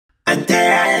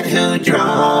who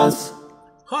draws.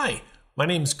 Hi, my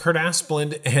name's Kurt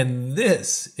Aspland and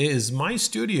this is my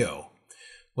studio.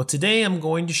 Well, today I'm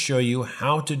going to show you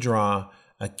how to draw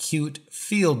a cute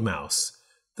field mouse.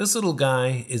 This little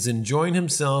guy is enjoying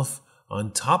himself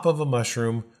on top of a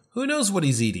mushroom. Who knows what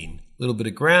he's eating? A little bit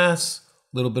of grass,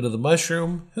 a little bit of the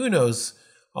mushroom, who knows?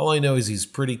 All I know is he's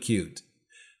pretty cute.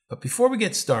 But before we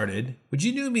get started, would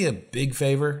you do me a big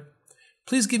favor?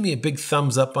 Please give me a big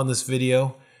thumbs up on this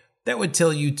video. That would tell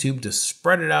YouTube to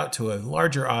spread it out to a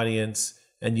larger audience,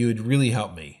 and you would really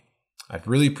help me. I'd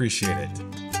really appreciate it.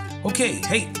 Okay,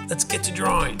 hey, let's get to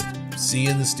drawing. See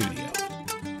you in the studio.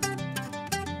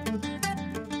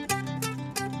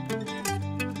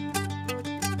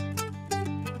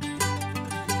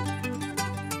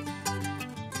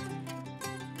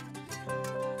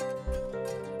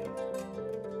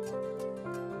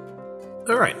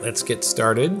 All right, let's get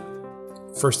started.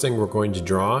 First thing we're going to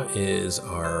draw is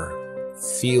our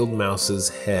field mouse's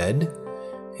head,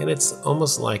 and it's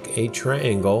almost like a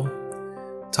triangle.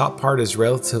 Top part is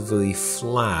relatively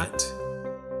flat,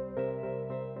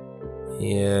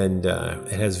 and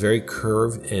it has very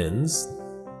curved ends.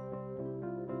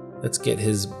 Let's get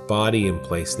his body in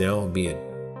place now. It'll be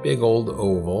a big old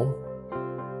oval,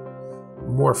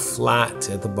 more flat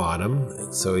at the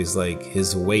bottom, so he's like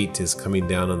his weight is coming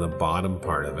down on the bottom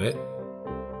part of it.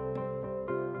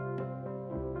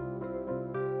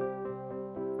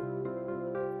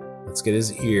 Let's get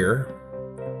his ear.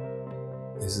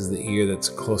 This is the ear that's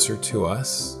closer to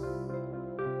us.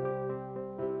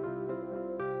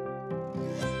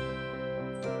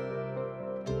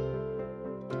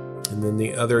 And then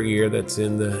the other ear that's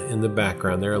in the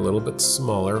background there, a little bit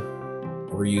smaller.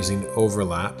 We're using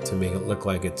overlap to make it look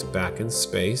like it's back in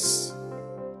space.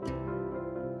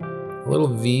 A little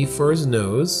V for his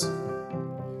nose.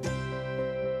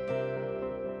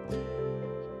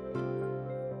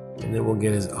 And then we'll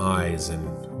get his eyes, and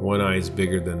one eye is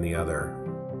bigger than the other.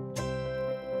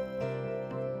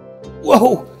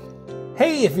 Whoa!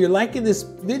 Hey, if you're liking this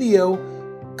video,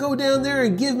 go down there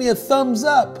and give me a thumbs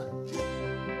up.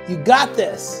 You got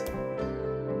this.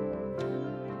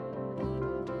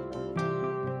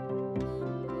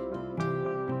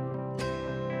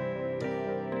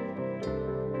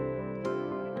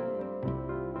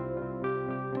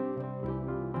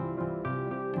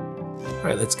 All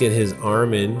right, let's get his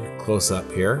arm in close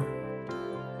up here.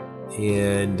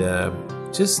 And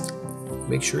just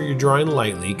make sure you're drawing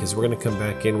lightly, because we're going to come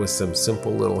back in with some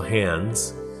simple little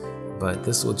hands. But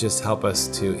this will just help us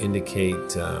to indicate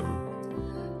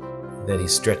that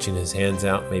he's stretching his hands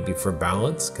out, maybe for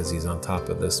balance, because he's on top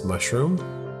of this mushroom.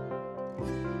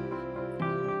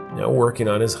 Now working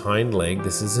on his hind leg,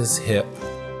 this is his hip.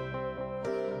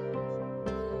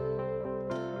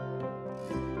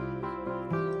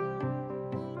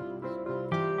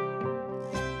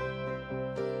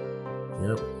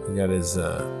 Yep, we got his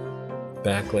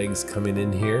back legs coming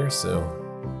in here. So,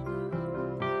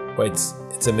 but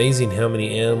it's amazing how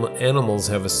many animals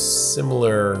have a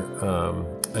similar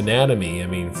anatomy. I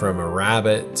mean, from a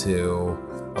rabbit to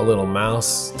a little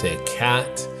mouse to a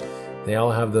cat, they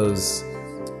all have those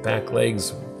back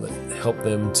legs that help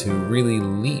them to really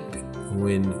leap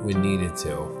when needed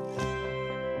to.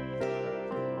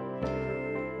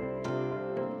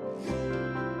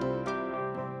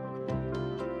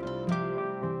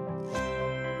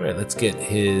 All right, let's get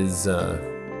his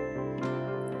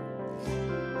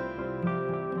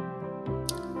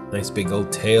nice big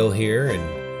old tail here and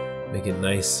make it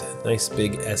nice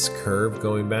big S curve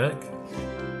going back.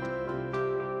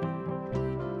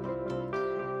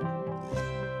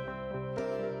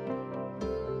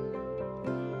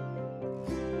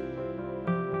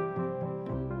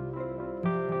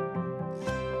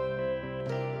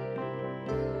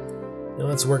 Now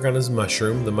let's work on his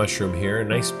mushroom, the mushroom here. A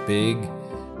nice big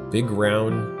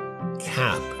round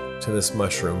cap to this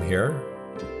mushroom here.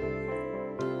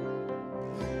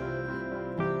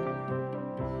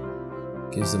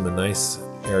 Gives him a nice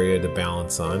area to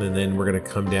balance on, and then we're going to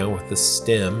come down with the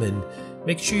stem and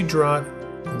make sure you draw it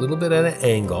a little bit at an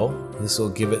angle. This will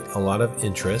give it a lot of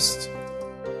interest.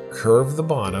 Curve the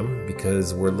bottom,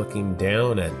 because we're looking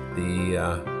down at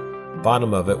the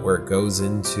bottom of it where it goes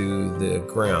into the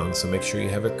ground, so make sure you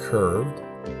have it curved.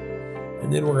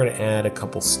 And then we're going to add a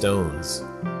couple stones.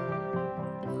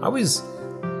 I always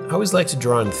like to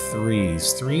draw in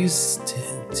threes. Threes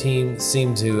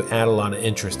seem to add a lot of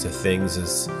interest to things,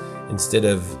 instead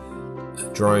of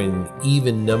drawing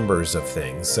even numbers of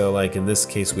things. So like in this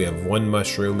case, we have one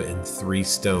mushroom and 3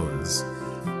 stones.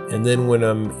 And then when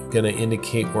I'm going to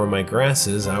indicate where my grass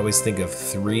is, I always think of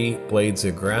 3 blades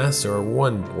of grass or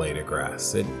 1 blade of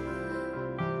grass.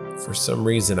 for some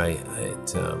reason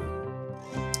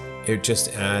it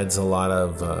just adds a lot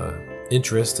of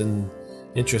interest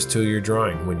to your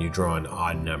drawing when you draw in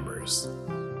odd numbers.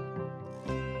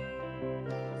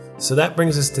 So that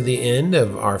brings us to the end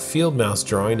of our field mouse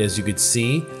drawing. As you could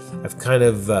see, I've kind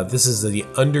of this is the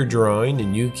under drawing,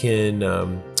 and you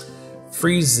can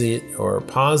freeze it or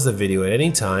pause the video at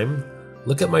any time.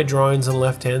 Look at my drawings on the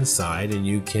left hand side, and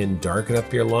you can darken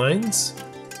up your lines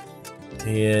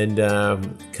and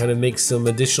kind of make some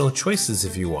additional choices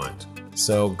if you want.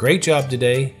 So great job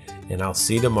today, and I'll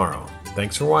see you tomorrow.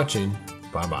 Thanks for watching.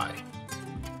 Bye-bye.